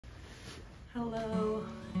Hello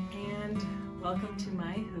and welcome to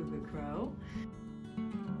my Hygge Crow.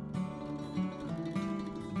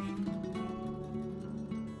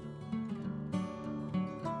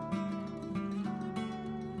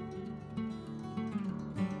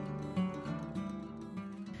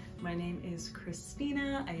 My name is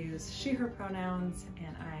Christina. I use she, her pronouns,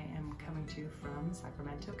 and I am coming to you from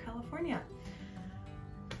Sacramento, California.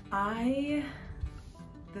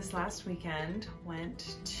 This last weekend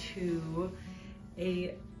went to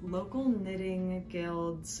a local knitting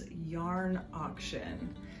guild's yarn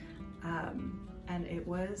auction, and it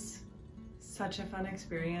was such a fun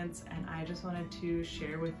experience, and I just wanted to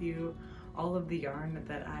share with you all of the yarn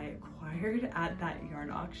that I acquired at that yarn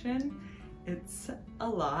auction. It's a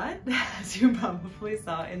lot, as you probably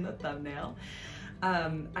saw in the thumbnail.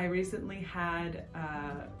 I recently had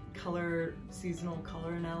seasonal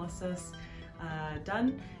color analysis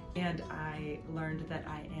done, and I learned that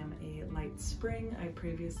I am a light spring. I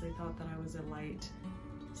previously thought that I was a light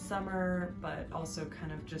summer, but also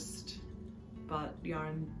kind of just bought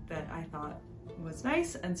yarn that I thought was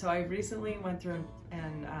nice. And so I recently went through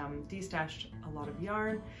and destashed a lot of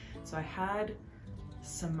yarn. So I had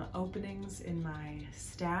some openings in my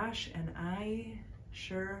stash and I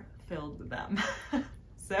sure filled them.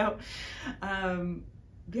 So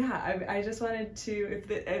yeah, I just wanted to,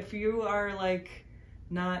 if you are like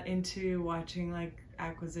not into watching like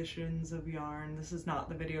acquisitions of yarn, this is not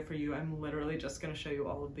the video for you. I'm literally just going to show you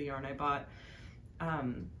all of the yarn I bought.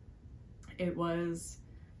 It was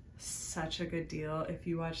such a good deal. If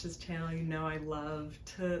you watch this channel, you know I love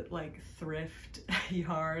to like thrift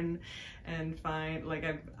yarn and find, like,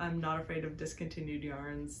 I'm not afraid of discontinued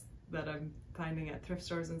yarns that I'm finding at thrift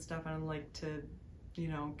stores and stuff, and I like to, you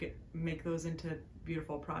know, make those into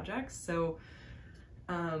beautiful projects. So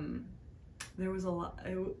there was a lot,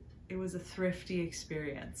 it was a thrifty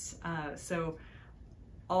experience. So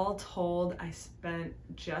all told, I spent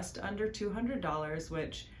just under $200,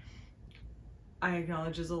 which I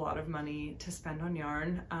acknowledge is a lot of money to spend on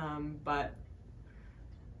yarn, but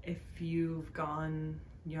if you've gone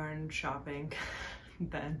yarn shopping,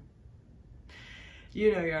 then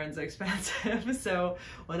you know yarn's expensive. So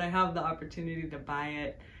when I have the opportunity to buy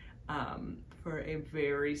it for a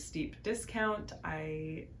very steep discount,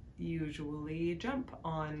 I usually jump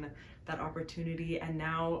on that opportunity. And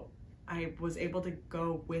now I was able to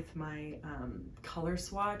go with my color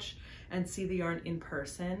swatch and see the yarn in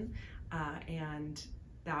person, and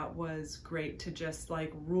that was great to just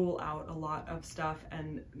like rule out a lot of stuff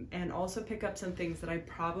and also pick up some things that I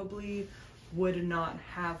probably would not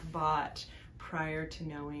have bought prior to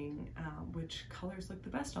knowing which colors look the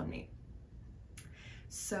best on me.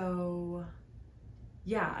 So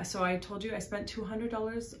yeah, so I told you I spent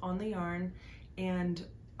 $200 on the yarn, and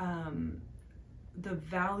the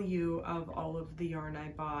value of all of the yarn I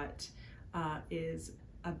bought is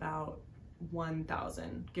about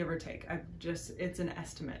 $1,000, give or take. It's an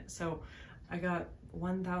estimate. So I got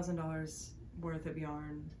 $1,000 worth of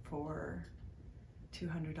yarn for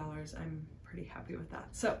 $200. I'm pretty happy with that.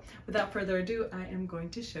 So without further ado, I am going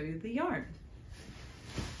to show you the yarn.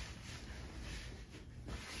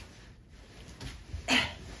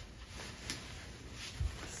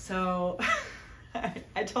 So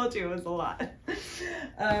I told you it was a lot.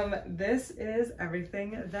 This is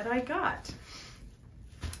everything that I got.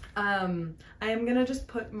 I am gonna just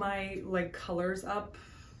put my like colors up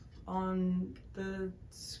on the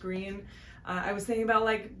screen. I was thinking about,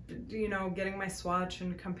 like, you know, getting my swatch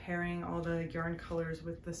and comparing all the yarn colors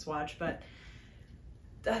with the swatch, but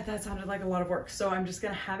that sounded like a lot of work. So I'm just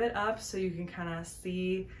gonna have it up so you can kind of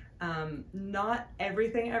see. Not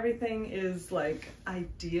everything is like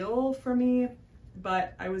ideal for me,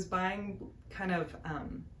 but I was buying kind of,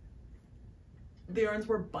 the yarns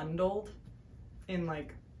were bundled in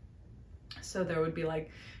like, so there would be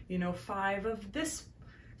like, you know, 5 of this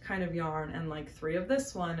kind of yarn and like 3 of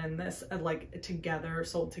this one and this, like together,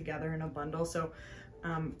 sold together in a bundle. So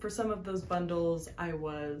for some of those bundles, I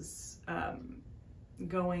was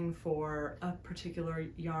going for a particular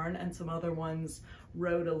yarn, and some other ones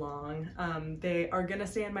rode along. They are gonna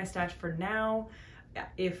stay in my stash for now.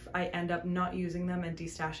 If I end up not using them and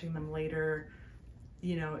destashing them later,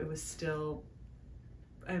 you know, it was still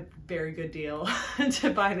a very good deal to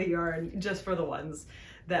buy the yarn just for the ones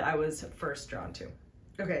that I was first drawn to.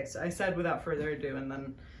 Okay, so I said without further ado, and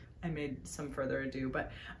then I made some further ado,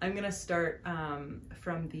 but I'm gonna start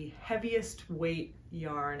from the heaviest weight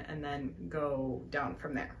yarn and then go down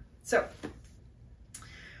from there. So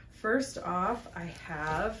first off, I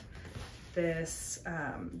have this,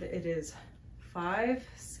 it is 5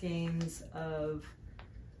 skeins of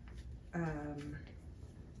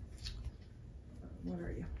what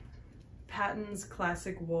are you? Patton's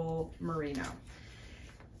Classic Wool Merino.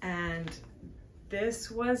 And this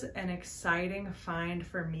was an exciting find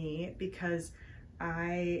for me because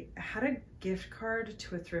I had a gift card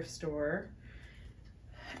to a thrift store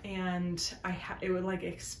and it would like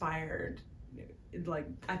expired like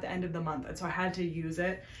at the end of the month, and so I had to use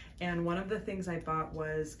it. And one of the things I bought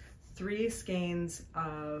was 3 skeins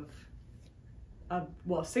of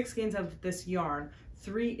well, 6 skeins of this yarn,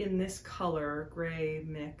 3 in this color, gray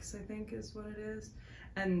mix, I think is what it is,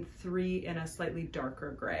 and 3 in a slightly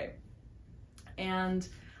darker gray. And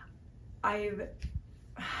I've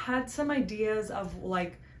had some ideas of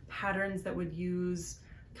like patterns that would use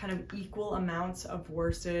kind of equal amounts of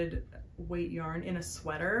worsted weight yarn in a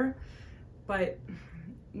sweater, but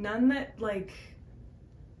none that like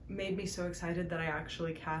made me so excited that I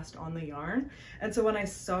actually cast on the yarn. And so when I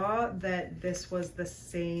saw that this was the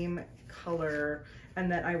same color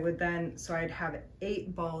and that I would then, so I'd have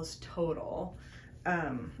 8 balls total.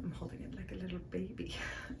 I'm holding it like a little baby.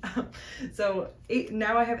 So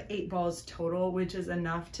now I have 8 balls total, which is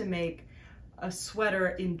enough to make a sweater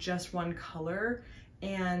in just one color.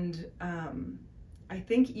 And I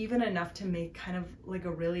think even enough to make kind of like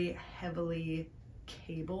a really heavily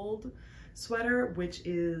cabled sweater, which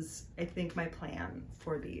is, I think, my plan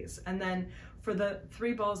for these. And then for the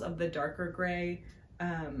 3 balls of the darker gray,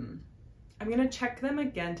 I'm gonna check them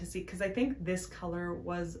again to see, because I think this color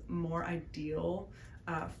was more ideal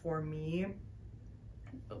for me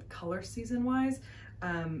color season wise.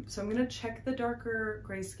 So I'm gonna check the darker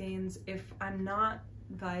gray skeins. If I'm not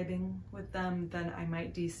vibing with them, then I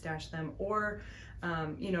might destash them, or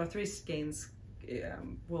you know, 3 skeins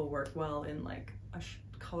will work well in like a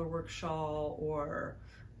colorwork shawl or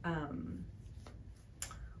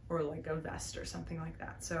like a vest or something like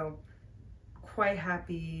that. So quite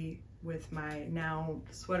happy with my now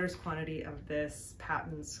sweaters quantity of this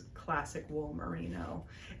Patton's Classic Wool Merino.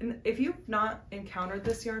 And if you've not encountered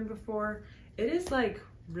this yarn before, it is like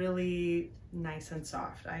really nice and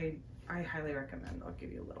soft. I highly recommend. I'll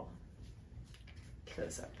give you a little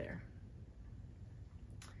close up there.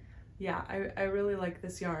 Yeah, I really like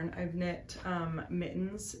this yarn. I've knit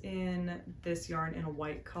mittens in this yarn in a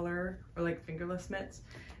white color, or like fingerless mitts,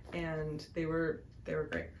 and they were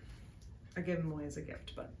great. I gave them away as a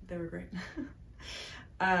gift, but they were great.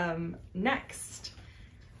 Next,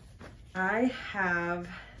 I have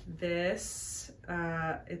this,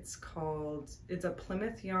 it's a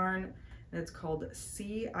Plymouth yarn, and it's called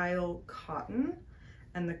Sea Isle Cotton,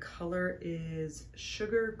 and the color is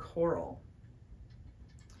Sugar Coral.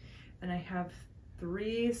 And I have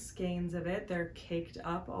 3 skeins of it. They're caked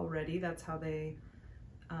up already. That's how they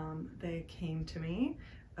came to me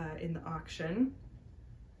in the auction.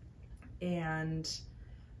 And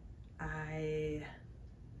I'm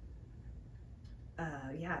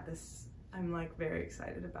like very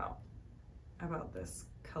excited about this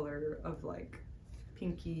color of like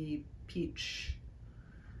pinky peach.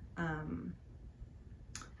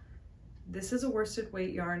 This is a worsted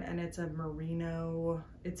weight yarn, and it's a merino.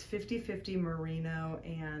 It's 50-50 merino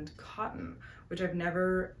and cotton, which I've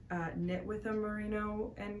never knit with a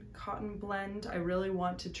merino and cotton blend. I really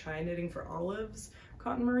want to try knitting for Olive's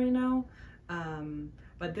cotton merino,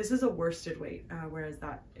 but this is a worsted weight, whereas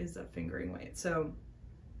that is a fingering weight. So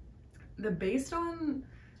based on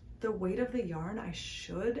the weight of the yarn, I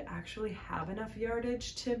should actually have enough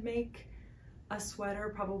yardage to make a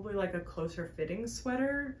sweater, probably like a closer fitting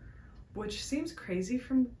sweater, which seems crazy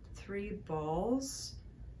from 3 balls.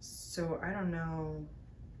 So I don't know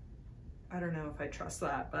if I trust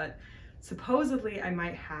that, but supposedly I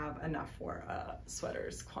might have enough for a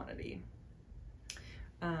sweater's quantity.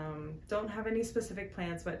 Don't have any specific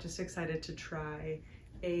plans, but just excited to try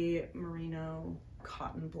a merino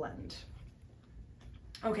cotton blend.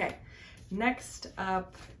 Okay, next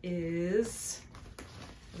up is,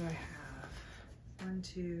 what do I have? 1,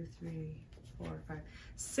 2, 3, 4, 5,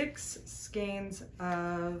 6 skeins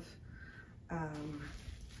of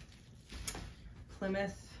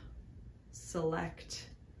Plymouth Select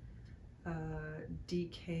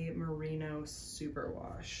DK Merino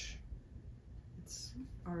Superwash. It's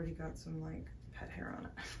already got some like pet hair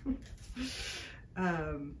on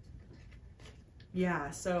it.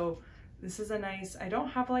 Yeah, so this is a nice, I don't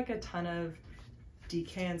have like a ton of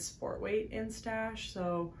DK and sport weight in stash,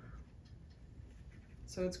 so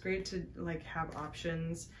it's great to like have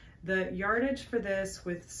options. The yardage for this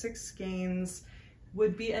with 6 skeins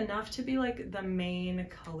would be enough to be like the main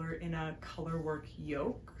color in a colorwork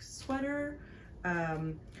yoke sweater.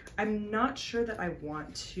 I'm not sure that I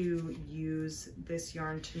want to use this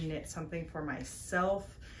yarn to knit something for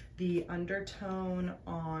myself. The undertone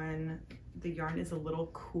on the yarn is a little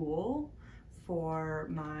cool for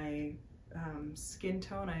my skin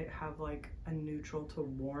tone. I have like a neutral to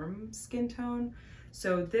warm skin tone.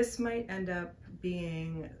 So this might end up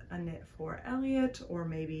being a knit for Elliot, or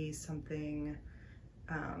maybe something,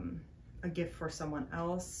 a gift for someone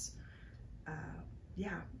else.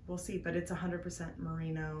 Yeah, we'll see, but it's 100%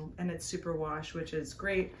 merino and it's superwash, which is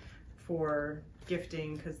great for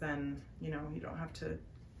gifting, because then, you know, you don't have to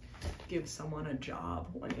give someone a job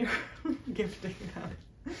when you're gifting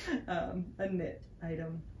them a knit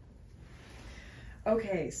item.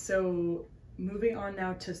 Okay, so moving on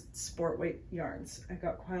now to sport weight yarns. I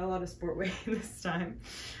got quite a lot of sport weight this time.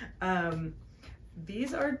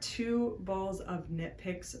 These are 2 balls of Knit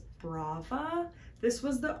Picks Brava. This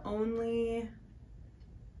was the only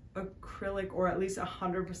acrylic, or at least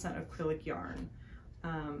 100% acrylic yarn.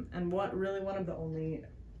 And one of the only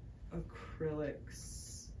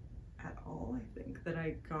acrylics at all, I think, that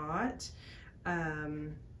I got.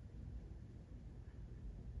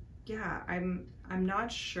 Yeah, I'm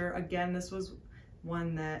not sure. Again, this was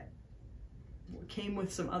one that came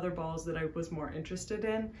with some other balls that I was more interested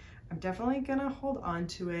in. I'm definitely gonna hold on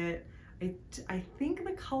to it. I think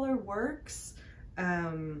the color works. But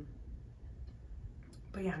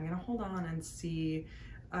yeah, I'm gonna hold on and see.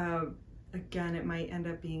 Again, it might end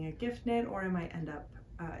up being a gift knit, or I might end up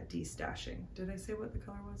destashing. Did I say what the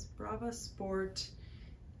color was? Brava Sport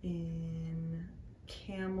in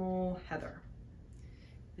Camel Heather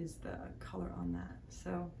is the color on that.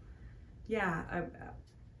 So yeah,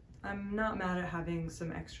 I'm not mad at having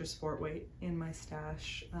some extra sport weight in my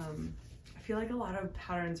stash. I feel like a lot of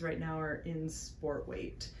patterns right now are in sport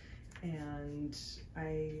weight, and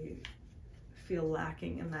I feel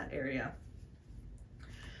lacking in that area.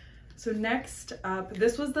 So next up,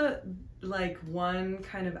 this was the like one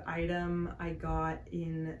kind of item I got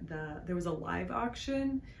in there was a live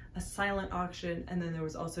auction, a silent auction, and then there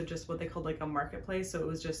was also just what they called like a marketplace. So it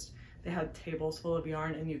was just, they had tables full of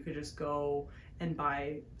yarn and you could just go and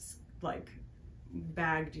buy like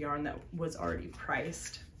bagged yarn that was already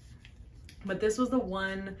priced. But this was the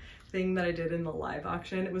one thing that I did in the live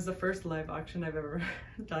auction. It was the first live auction I've ever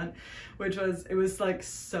done, which was, it was like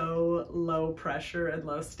so low pressure and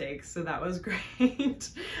low stakes. So that was great.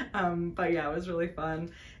 But yeah, it was really fun.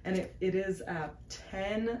 And it is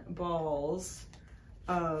 10 balls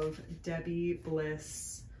of Debbie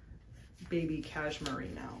Bliss baby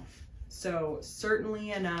cashmerino. So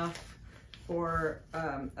certainly enough for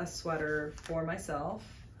a sweater for myself.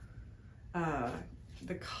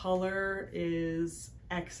 The color is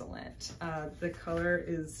excellent. The color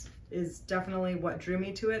is definitely what drew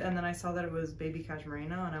me to it, and then I saw that it was baby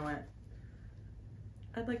cashmerino and I went,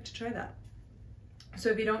 I'd like to try that. So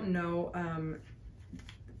if you don't know,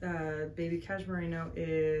 baby cashmerino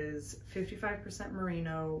is 55%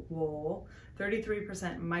 merino wool,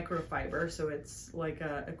 33% microfiber, so it's like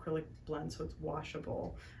a acrylic blend, so it's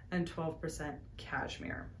washable, and 12%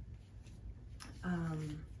 cashmere.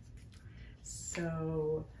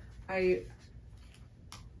 So I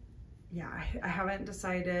haven't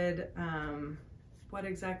decided what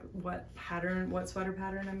sweater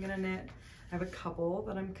pattern I'm gonna knit. I have a couple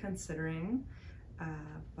that I'm considering,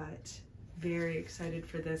 but very excited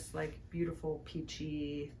for this like beautiful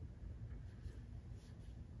peachy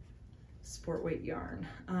sport weight yarn.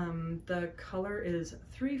 The color is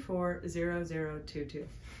 340022.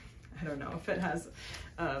 I don't know if it has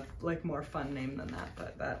a like more fun name than that,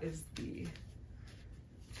 but that is the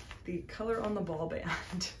color on the ball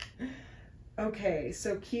band. Okay,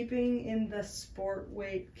 so keeping in the sport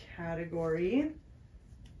weight category,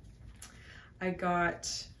 I got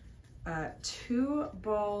 2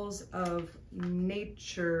 balls of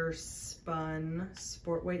nature spun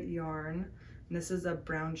sport weight yarn. And this is a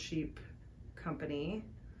Brown Sheep company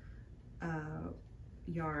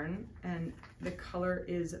yarn, and the color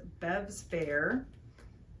is Bev's Bear,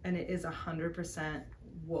 and it is 100%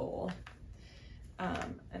 wool.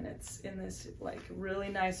 And it's in this like really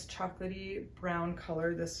nice chocolatey brown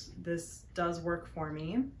color. This does work for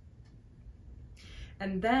me.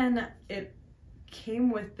 And then it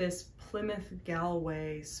came with this Plymouth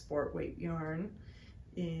Galway sport weight yarn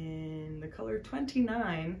in the color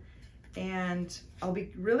 29, and I'll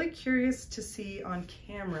be really curious to see on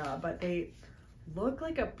camera, but they look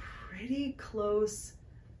like a pretty close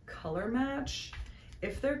color match.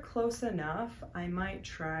 If they're close enough, I might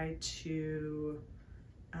try to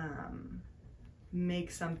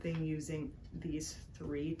make something using these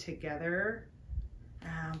 3 together.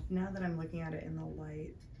 Now that I'm looking at it in the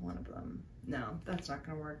light, one of them, no, that's not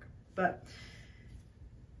gonna work, but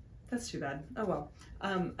that's too bad. Oh well.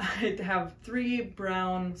 I have 3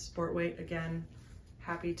 brown sport weight, again,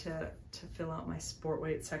 happy to fill out my sport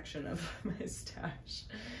weight section of my stash.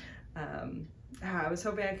 I was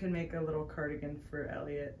hoping I could make a little cardigan for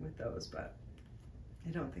Elliot with those, but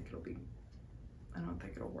I don't think it'll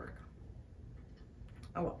work.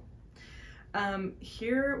 Oh well.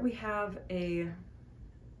 Here we have a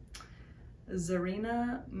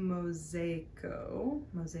Zarina Mosaico,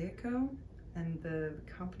 and the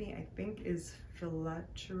company I think is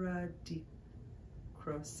Filatura di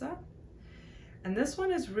Crosa. And this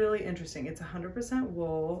one is really interesting. It's 100%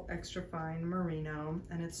 wool, extra fine merino,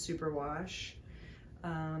 and it's superwash.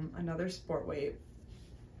 Another sport weight.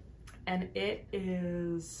 And it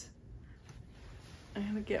is, I'm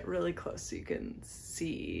gonna get really close so you can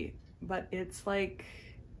see, but it's like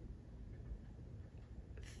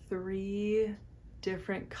 3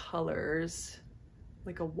 different colors,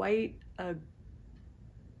 like a white, a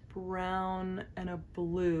brown, and a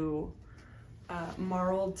blue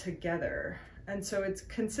marled together. And so it's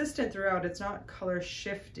consistent throughout. It's not color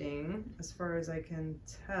shifting as far as I can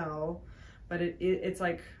tell, but it's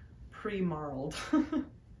like pre-marled.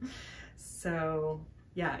 So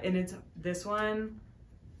yeah, and this one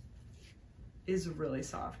is really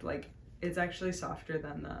soft. Like, it's actually softer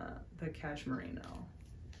than the cashmerino.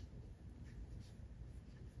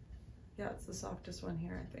 Yeah, it's the softest one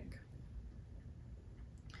here, I think.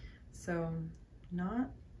 So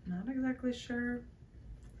not exactly sure.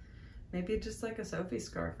 Maybe just like a Sophie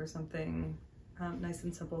scarf or something nice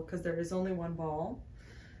and simple, because there is only one ball.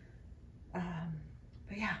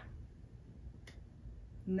 But yeah.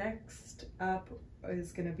 Next up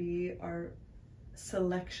is gonna be our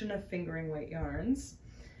selection of fingering weight yarns.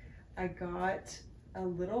 I got a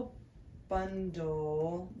little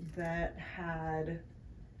bundle that had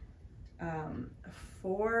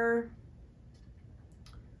 4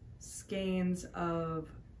 skeins of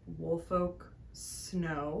Woolfolk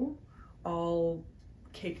Snow, all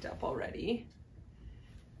caked up already.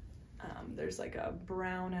 There's like a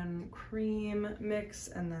brown and cream mix,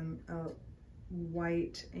 and then a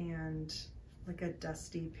white and like a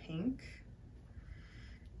dusty pink.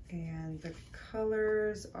 And the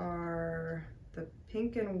colors are, the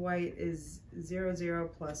pink and white is 00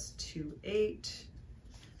 plus 28.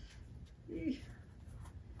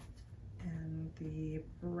 And the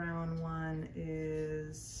brown one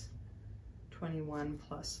is 21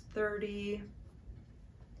 plus 30.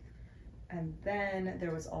 And then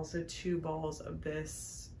there was also 2 balls of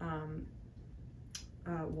this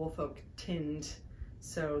Woolfolk tinned.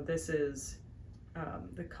 So this is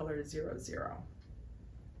the color 00.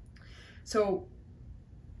 So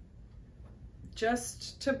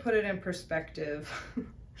just to put it in perspective,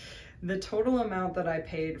 the total amount that I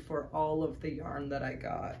paid for all of the yarn that I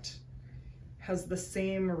got has the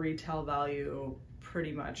same retail value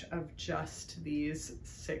pretty much of just these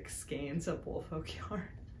 6 skeins of Woolfolk yarn.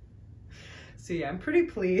 So yeah, I'm pretty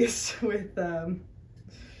pleased with how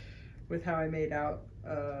I made out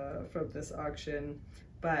from this auction,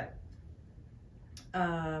 but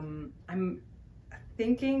I'm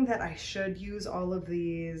thinking that I should use all of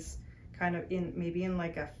these kind of maybe in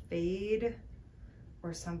like a fade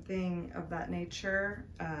or something of that nature,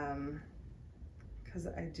 because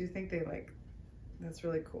I do think that's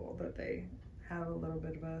really cool that they have a little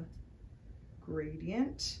bit of a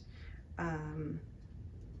gradient.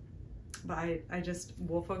 But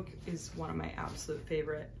Woolfolk is one of my absolute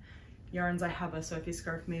favorite yarns. I have a Sophie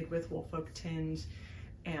scarf made with Woolfolk tinned,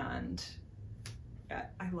 and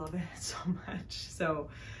I love it so much.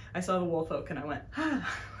 So I saw the Woolfolk and I went, I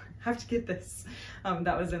have to get this.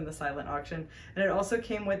 That was in the silent auction. And it also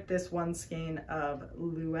came with this 1 skein of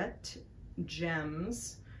Louette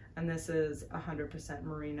Gems, and this is 100%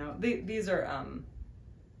 merino. These are all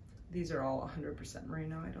 100%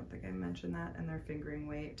 merino. I don't think I mentioned that, and they're fingering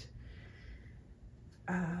weight.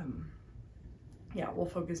 Yeah,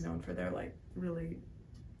 Woolfolk is known for their like really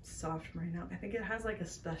soft merino. I think it has like a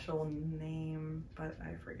special name, but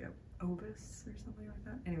I forget, Ovis or something like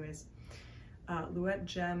that. Anyways, Louette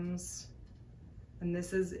Gems, and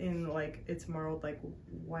this is in like, it's marled like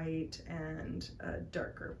white and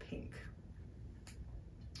darker pink.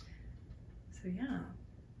 So yeah,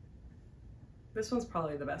 this one's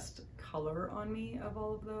probably the best color on me of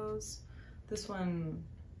all of those. This one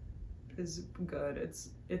is good. It's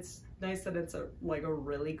nice that it's like a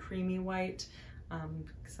really creamy white,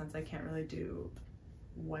 since I can't really do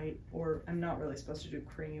white, or I'm not really supposed to do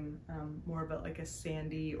cream. More of like a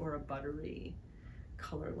sandy or a buttery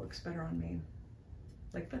color looks better on me,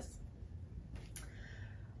 like this.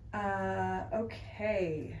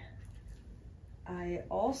 Okay, I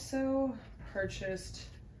also purchased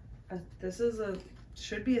this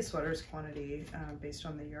should be a sweaters quantity based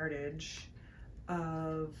on the yardage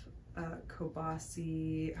of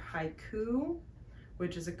Kobasi Haiku,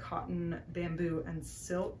 which is a cotton, bamboo, and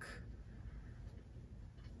silk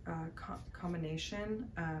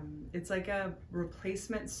combination. It's like a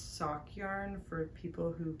replacement sock yarn for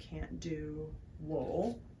people who can't do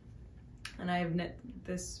wool. And I've knit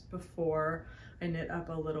this before. I knit up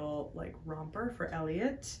a little like romper for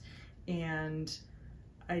Elliot, and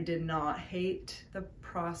I did not hate the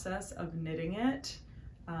process of knitting it.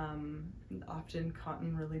 Often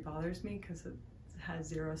cotton really bothers me because it has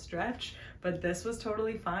zero stretch, but this was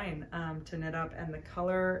totally fine to knit up, and the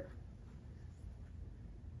color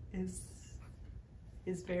is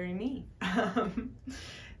very me.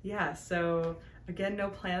 Yeah, so again, no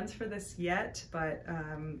plans for this yet, but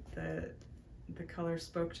the color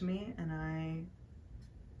spoke to me, and I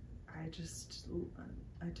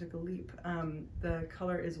took a leap. The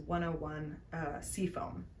color is 101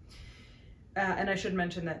 Seafoam. And I should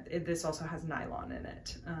mention that this also has nylon in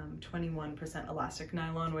it, 21% elastic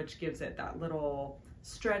nylon, which gives it that little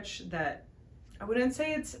stretch that I wouldn't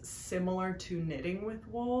say it's similar to knitting with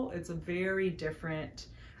wool. It's a very different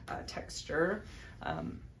texture,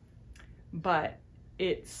 but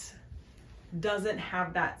it doesn't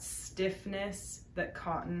have that stiffness that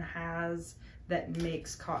cotton has that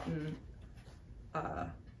makes cotton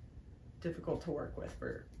difficult to work with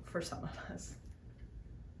for some of us.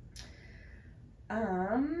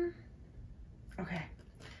 Okay,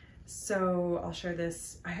 so I'll share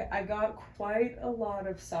this. I got quite a lot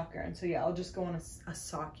of sock yarn, so yeah, I'll just go on a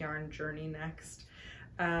sock yarn journey next.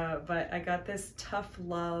 But I got this Tough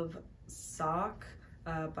Love sock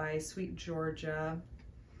by Sweet Georgia.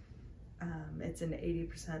 It's an 80%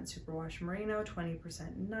 superwash merino,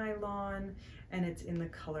 20% nylon, and it's in the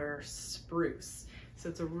color spruce. So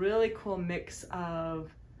it's a really cool mix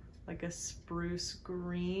of like a spruce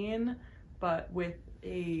green, but with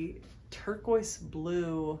a turquoise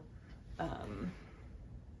blue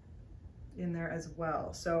in there as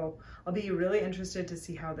well. So I'll be really interested to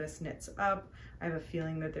see how this knits up. I have a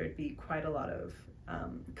feeling that there'd be quite a lot of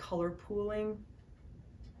color pooling.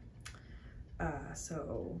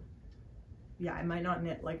 So yeah, I might not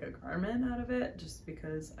knit like a garment out of it just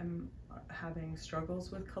because I'm having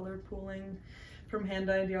struggles with color pooling from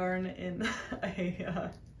hand-dyed yarn in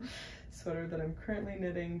a sweater that I'm currently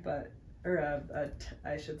knitting, but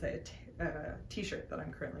I should say a t-shirt that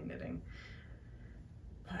I'm currently knitting.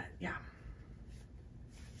 But yeah,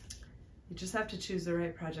 you just have to choose the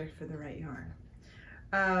right project for the right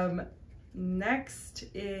yarn. Next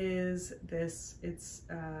is this. It's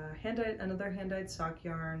another hand-dyed sock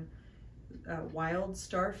yarn, Wild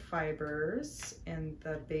Star Fibers, and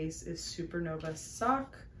the base is Supernova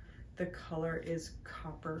Sock. The color is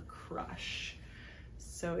Copper Crush.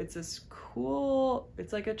 So it's this cool,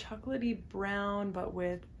 it's like a chocolatey brown, but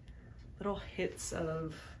with little hits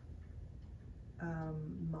of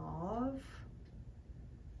mauve,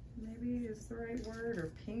 maybe is the right word,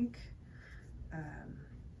 or pink.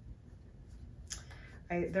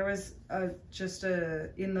 There was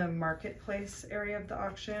in the marketplace area of the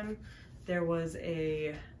auction, there was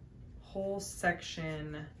a whole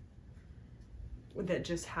section that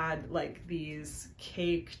just had like these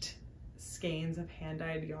caked skeins of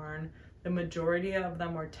hand-dyed yarn. The majority of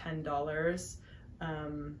them were $10.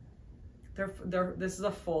 This is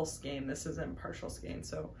a full skein, this isn't partial skein,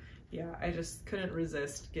 so yeah, I just couldn't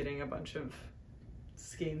resist getting a bunch of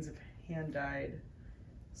skeins of hand-dyed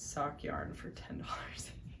sock yarn for $10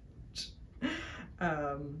 each.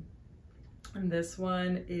 And this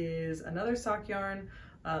one is another sock yarn.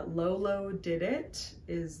 Lolo Did It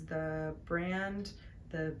is the brand.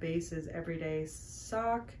 The base is Everyday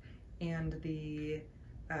Sock, and the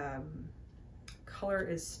color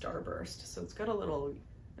is Starburst. So it's got a little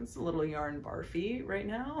yarn barfy right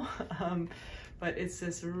now, but it's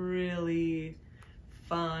this really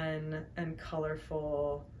fun and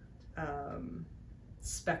colorful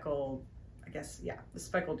speckled, I guess, yeah, the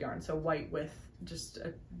speckled yarn. So white with just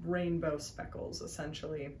a rainbow speckles,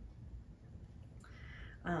 essentially.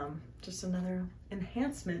 Just another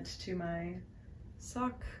enhancement to my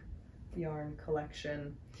sock yarn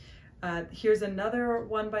collection. Here's another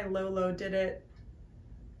one by Lolo Did It.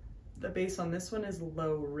 The base on this one is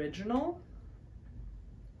Low Original,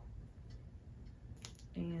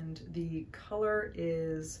 and the color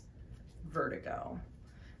is Vertigo.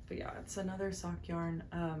 But yeah, it's another sock yarn.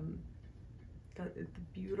 Got the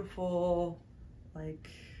beautiful like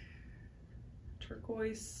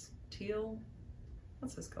turquoise, teal,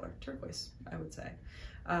 what's this color? Turquoise, I would say,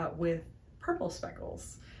 with purple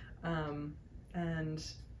speckles. And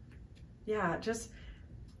yeah, just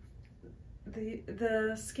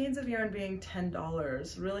the skeins of yarn being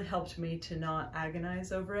 $10 really helped me to not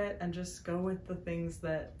agonize over it and just go with the things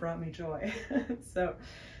that brought me joy. So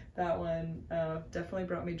that one definitely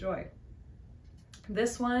brought me joy.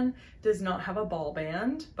 This one does not have a ball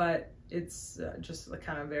band, but it's just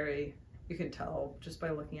kind of very, you can tell just by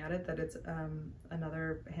looking at it that it's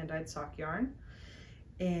another hand-dyed sock yarn.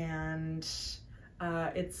 And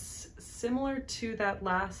it's similar to that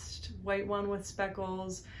last white one with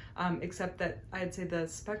speckles, except that I'd say the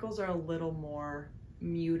speckles are a little more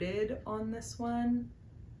muted on this one.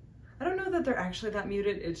 I don't know that they're actually that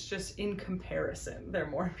muted, it's just in comparison they're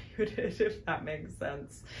more muted, if that makes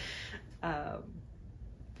sense.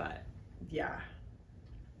 But yeah,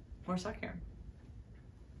 more sock yarn.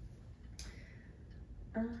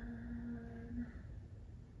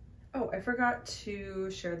 Oh, I forgot to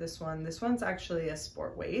share this one. This one's actually a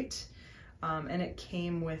sport weight, and it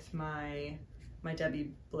came with my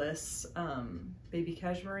Debbie Bliss baby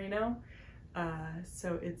cash merino.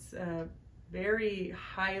 So it's a very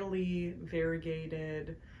highly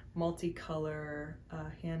variegated, multicolor,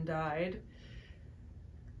 hand-dyed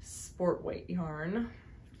sport weight yarn.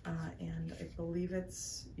 And I believe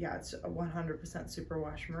it's a 100%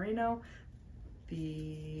 superwash merino.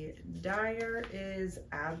 The dyer is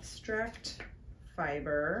abstract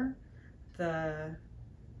fiber. The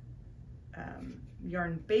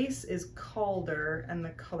yarn base is Calder, and the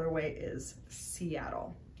colorway is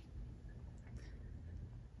Seattle.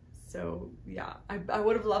 So yeah, I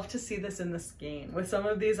would have loved to see this in the skein. With some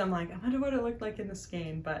of these, I'm like, I wonder what it looked like in the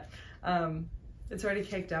skein, but it's already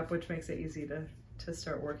caked up, which makes it easy to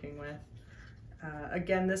start working with.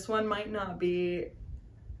 Again, this one might not be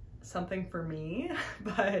something for me,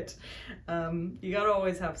 but you gotta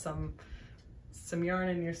always have some yarn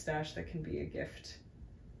in your stash that can be a gift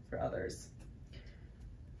for others.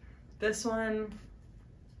 This one,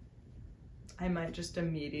 I might just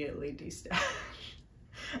immediately destash.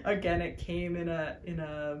 Again, it came in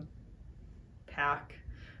a pack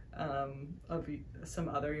of some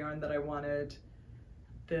other yarn that I wanted.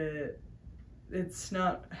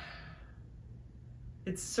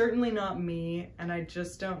 It's certainly not me, and I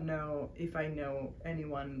just don't know if I know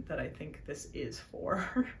anyone that I think this is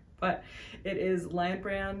for. But it is Lion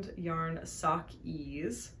Brand yarn Sock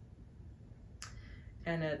Ease,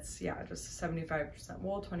 and it's just 75%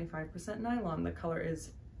 wool, 25% nylon. The color is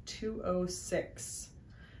 206.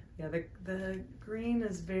 Yeah, the green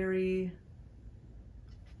is very,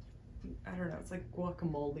 I don't know, it's like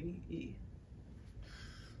guacamole-y.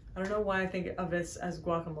 I don't know why I think of this as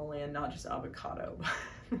guacamole and not just avocado.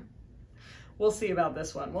 We'll see about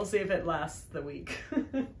this one. We'll see if it lasts the week.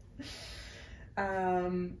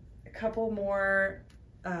 A couple more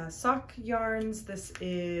sock yarns. This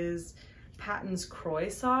is Patton's Croy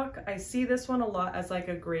sock. I see this one a lot as like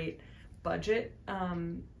a great budget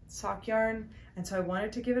sock yarn, and so I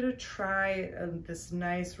wanted to give it a try. This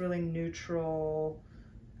nice, really neutral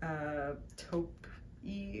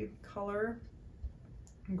taupe-y color,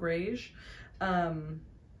 grayish,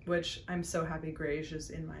 which I'm so happy grayish is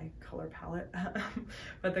in my color palette.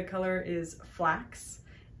 But the color is flax,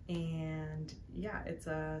 and yeah, it's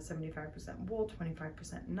a 75% wool,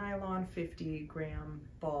 25% nylon, 50-gram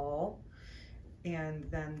ball. And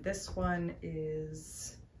then this one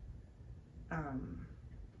is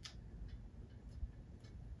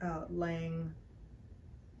Lang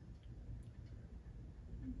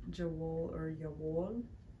Jawol or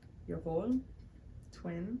Yavol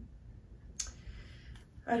twin.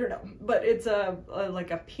 I don't know, but it's like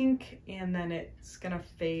a pink, and then it's gonna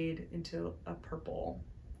fade into a purple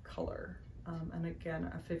color. And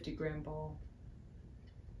again, a 50-gram ball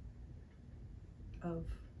of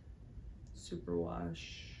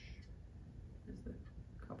superwash. Is the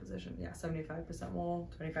composition? Yeah, 75% wool,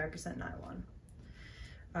 25% nylon.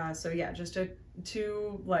 So yeah, just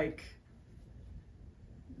two like,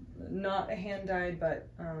 not hand dyed, but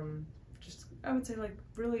just, I would say, like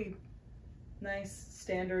really nice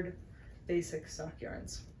standard basic sock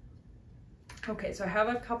yarns. Okay, so I have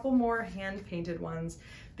a couple more hand painted ones.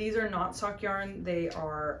 These are not sock yarn. They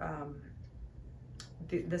are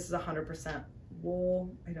this is 100%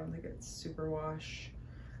 wool. I don't think it's superwash,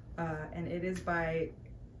 and it is by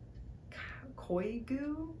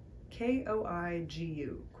Koigu,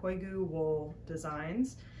 K-O-I-G-U, Koigu Wool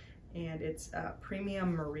Designs, and it's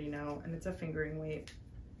premium merino, and it's a fingering weight.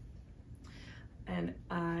 And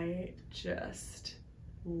I just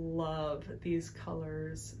love these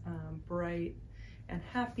colors, bright and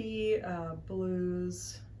happy,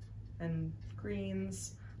 blues and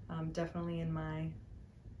greens, definitely in my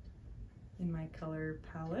color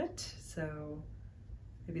palette. So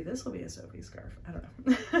Maybe this will be a Sophie scarf. I don't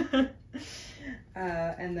know.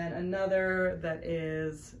 And then another that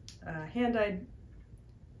is hand-dyed,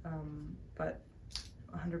 but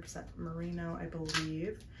 100% merino, I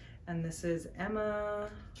believe. And this is Emma's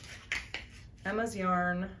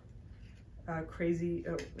yarn.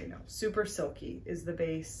 Super silky is the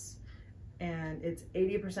base, and it's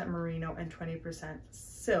 80% merino and 20%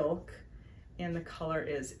 silk, and the color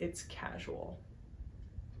is It's Casual.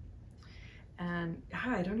 And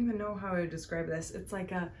I don't even know how I would describe this. It's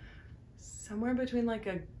like somewhere between like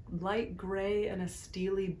a light gray and a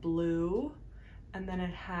steely blue, and then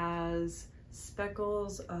it has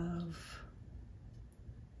speckles of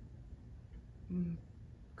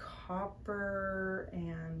copper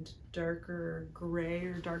and darker gray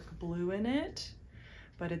or dark blue in it,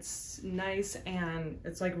 but it's nice and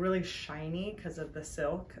it's like really shiny because of the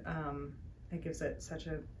silk. It gives it such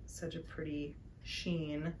a pretty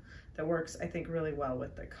sheen that works, I think, really well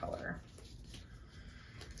with the color.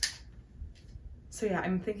 So yeah,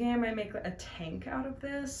 I'm thinking I might make a tank out of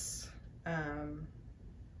this. I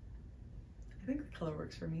think the color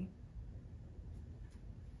works for me.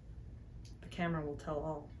 The camera will tell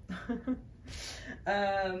all.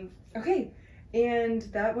 Okay, and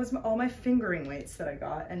that was all my fingering weights that I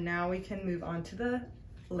got, and now we can move on to the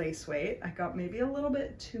lace weight. I got maybe a little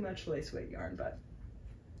bit too much lace weight yarn, but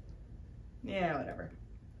yeah, whatever.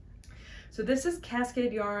 So this is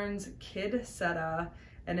Cascade Yarns Kid Seta,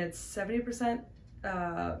 and it's 70%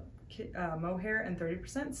 mohair and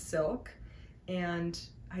 30% silk, and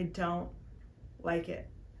I don't like it.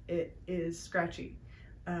 It is scratchy.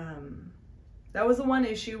 That was the one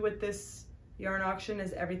issue with this yarn auction,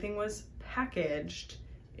 is everything was packaged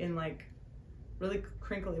in like really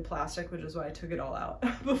crinkly plastic, which is why I took it all out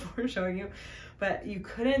before showing you, but you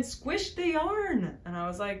couldn't squish the yarn, and I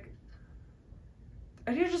was like,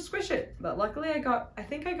 I need to just squish it. But luckily I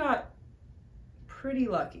think I got pretty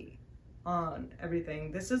lucky on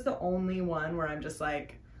everything. This is the only one where I'm just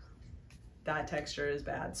like, that texture is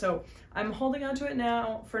bad. So I'm holding on to it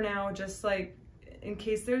now, for now, just like in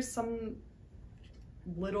case there's some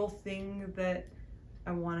little thing that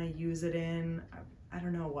I want to use it in. I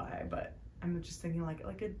don't know why, but I'm just thinking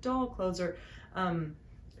like a doll clothes, or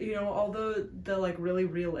you know, although the like really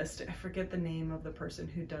realistic, I forget the name of the person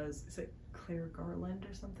who does, is it Claire Garland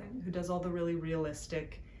or something, who does all the really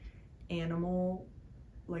realistic animal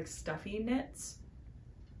like stuffy knits,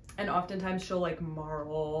 and oftentimes she'll like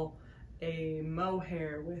marl a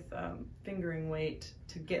mohair with fingering weight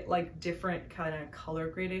to get like different kind of color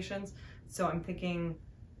gradations. So I'm thinking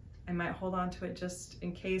I might hold on to it just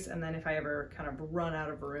in case, and then if I ever kind of run out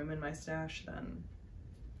of room in my stash, then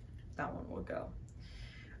that one will go.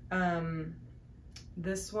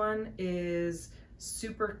 This one is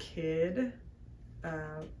Super Kid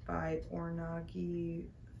by Ornagi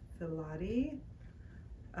Filati.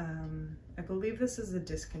 I believe this is a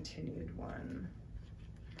discontinued one.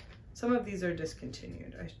 Some of these are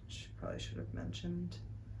discontinued. I probably should have mentioned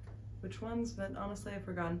which ones, but honestly I've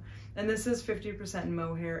forgotten. And this is 50%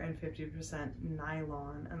 mohair and 50%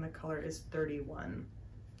 nylon, and the color is 31.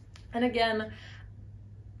 And again,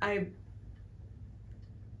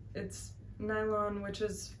 it's nylon, which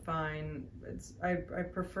is fine. I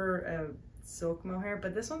prefer a silk mohair,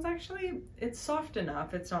 but this one's actually, it's soft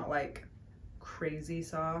enough. It's not like crazy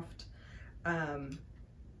soft.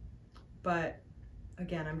 But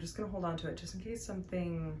again, I'm just gonna hold on to it just in case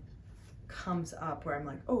something comes up where I'm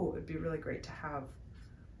like, oh, it'd be really great to have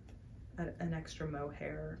an extra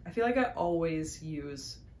mohair. I feel like I always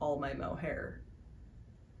use all my mohair.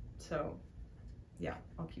 So yeah,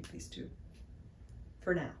 I'll keep these two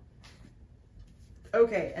for now.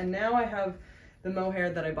 Okay, and now I have the mohair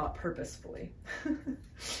that I bought purposefully.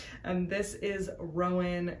 And this is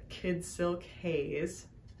Rowan Kid Silk Haze.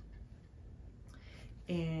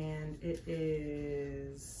 And it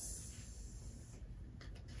is,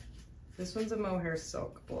 this one's a mohair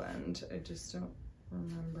silk blend. I just don't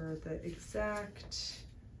remember the exact,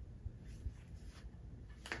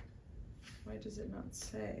 why does it not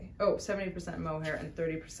say? Oh, 70% mohair and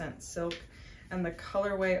 30% silk. And the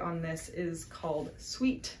colorway on this is called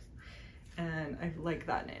Sweet. And I like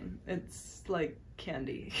that name. It's like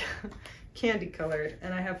candy, candy colored.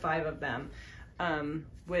 And I have 5 of them,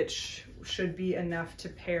 which should be enough to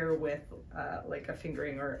pair with like a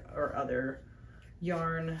fingering or other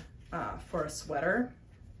yarn for a sweater.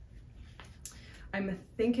 I'm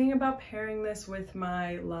thinking about pairing this with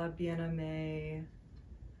my La Bien-Aimée,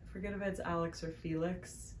 I forget if it's Alex or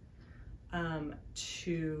Felix,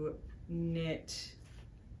 to knit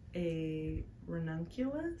a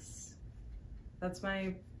ranunculus. That's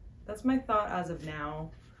my thought as of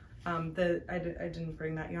now. I didn't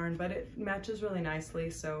bring that yarn, but it matches really nicely,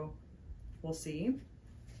 so we'll see.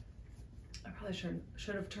 I probably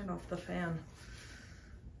should have turned off the fan.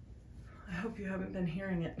 I hope you haven't been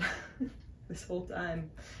hearing it this whole time,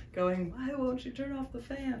 going, why won't you turn off the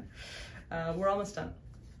fan? We're almost done.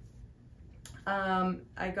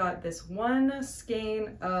 I got this one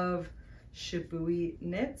skein of Shibui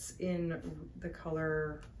knits in the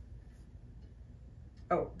color,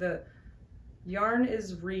 the yarn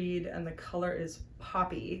is reed and the color is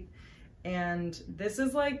poppy, and this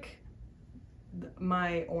is like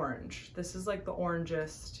my orange. This is like the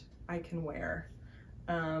orangest I can wear.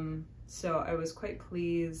 So I was quite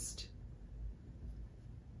pleased,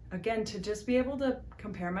 again, to just be able to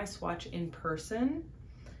compare my swatch in person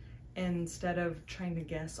instead of trying to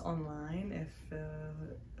guess online if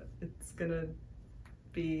it's gonna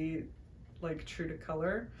be like true to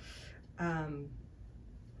color.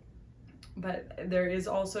 But there's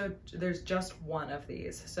just one of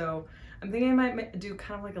these. So I'm thinking I might do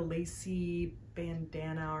kind of like a lacy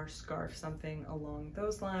bandana or scarf, something along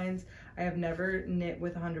those lines. I have never knit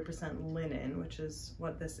with 100% linen, which is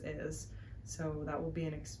what this is. So that will be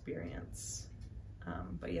an experience.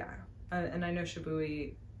 But yeah, and I know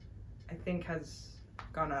Shibui, I think, has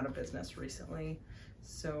gone out of business recently.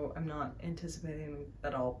 So I'm not anticipating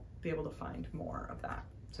that I'll be able to find more of that.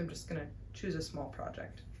 So I'm just gonna choose a small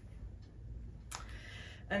project.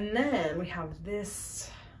 And then we have this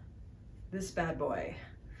bad boy.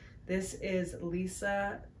 This is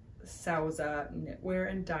Lisa Souza Knitwear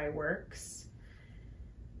and Dye Works.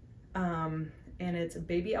 And it's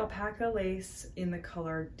baby alpaca lace in the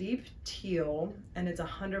color deep teal, and it's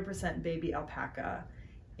 100% baby alpaca.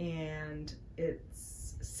 And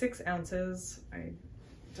it's 6 ounces. I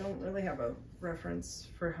don't really have a reference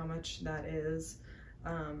for how much that is,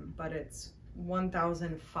 but it's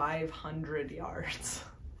 1,500 yards,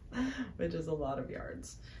 which is a lot of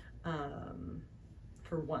yards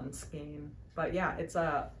for one skein. But yeah, it's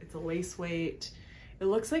a lace weight. It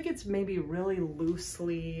looks like it's maybe really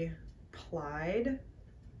loosely plied.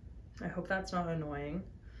 I hope that's not annoying.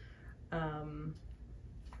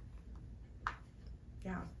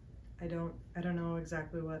 Yeah, I don't know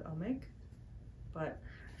exactly what I'll make, but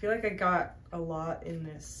I feel like I got a lot in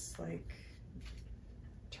this like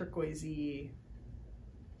turquoisey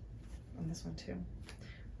on this one too,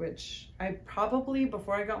 which I probably,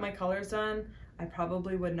 before I got my colors done, I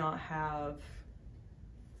probably would not have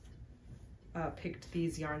picked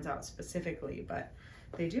these yarns out specifically, but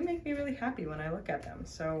they do make me really happy when I look at them,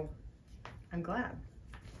 so I'm glad.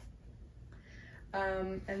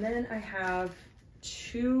 And then I have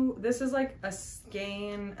this is like a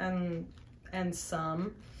skein and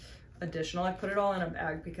some additional. I put it all in a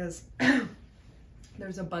bag because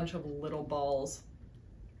there's a bunch of little balls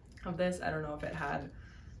of this. I don't know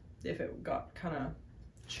if it got kind of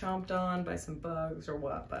chomped on by some bugs or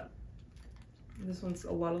what, but this one's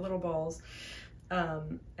a lot of little balls.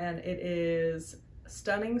 And it is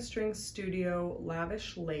Stunning String Studio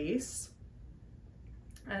Lavish Lace,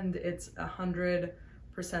 and it's 100%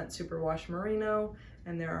 superwash merino,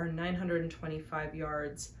 and there are 925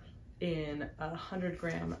 yards in a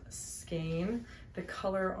 100-gram skein. The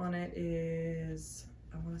color on it is,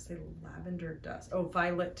 I want to say lavender dust. Oh,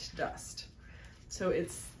 violet dust. So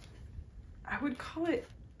it's, I would call it,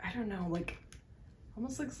 I don't know, like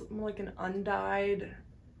almost looks like an undyed,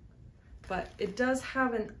 but it does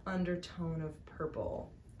have an undertone of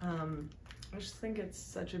purple. I just think it's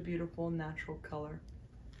such a beautiful natural color.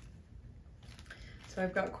 So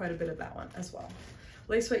I've got quite a bit of that one as well.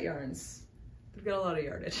 Lace weight yarns, we've got a lot of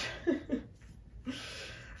yardage.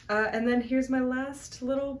 And then here's my last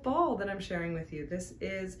little ball that I'm sharing with you. This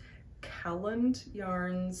is Calland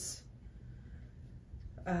Yarns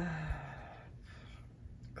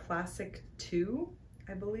Classic 2,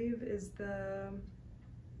 I believe is the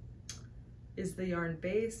yarn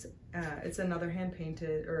base. It's another hand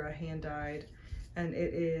painted or a hand dyed, and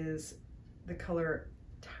it is the color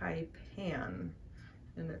Taipan,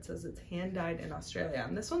 and it says it's hand dyed in Australia.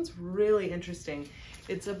 And this one's really interesting.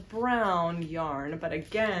 It's a brown yarn, but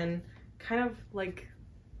again, kind of like,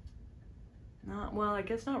 not, well, I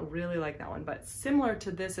guess not really like that one, but similar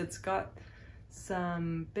to this. It's got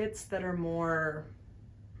some bits that are more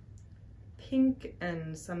pink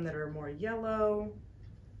and some that are more yellow.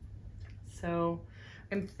 So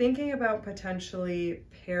I'm thinking about potentially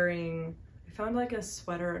pairing, I found like a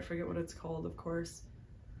sweater, I forget what it's called, of course,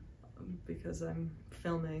 because I'm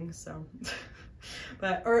filming, so.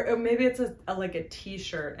 But, or maybe it's like a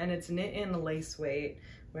t-shirt, and it's knit in lace weight,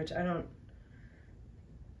 which I don't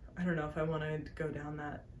know if I want to go down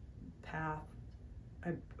that path.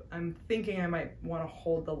 I'm thinking I might want to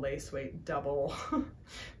hold the lace weight double,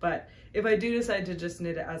 but if I do decide to just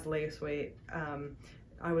knit it as lace weight,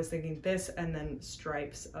 I was thinking this and then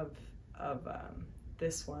stripes of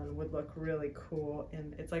this one would look really cool,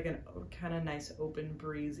 and it's like a kind of nice open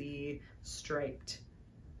breezy striped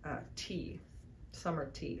tee, summer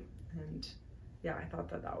tee, and yeah, I thought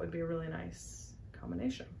that that would be a really nice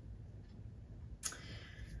combination.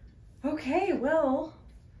 Okay, well,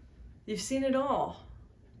 you've seen it all.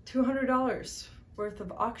 $200 worth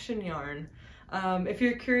of auction yarn. If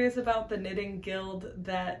you're curious about the knitting guild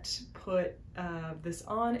that put this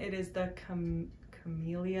on, it is the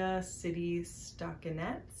Camellia City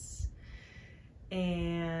Stockinettes.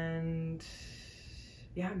 And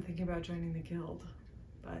yeah, I'm thinking about joining the guild,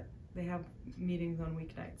 but they have meetings on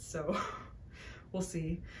weeknights, so we'll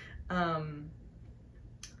see.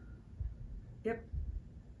 Yep,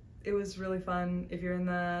 it was really fun. If you're in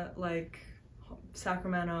the like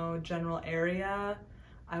Sacramento general area,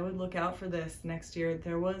 I would look out for this next year.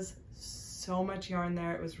 There was so much yarn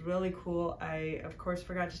there. It was really cool. I of course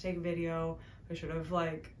forgot to take a video. I should have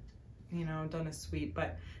like, you know, done a sweep,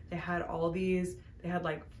 but they had all these, they had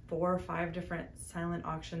like 4 or 5 different silent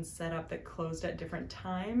auctions set up that closed at different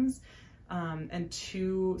times, and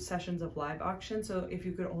 2 sessions of live auction. So if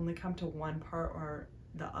you could only come to one part or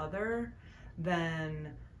the other,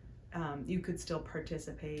 then you could still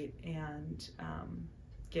participate and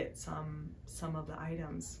get some of the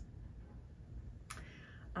items.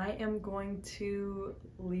 I am going to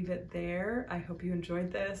leave it there. I hope you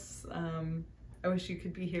enjoyed this. I wish you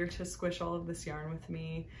could be here to squish all of this yarn with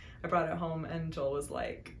me. I brought it home and Joel was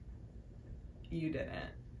like, "You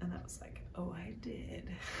didn't." And I was like, "Oh, I did."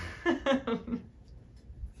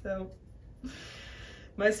 So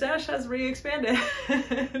my stash has re-expanded.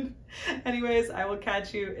 Anyways, I will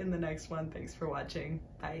catch you in the next one. Thanks for watching.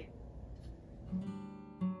 Bye.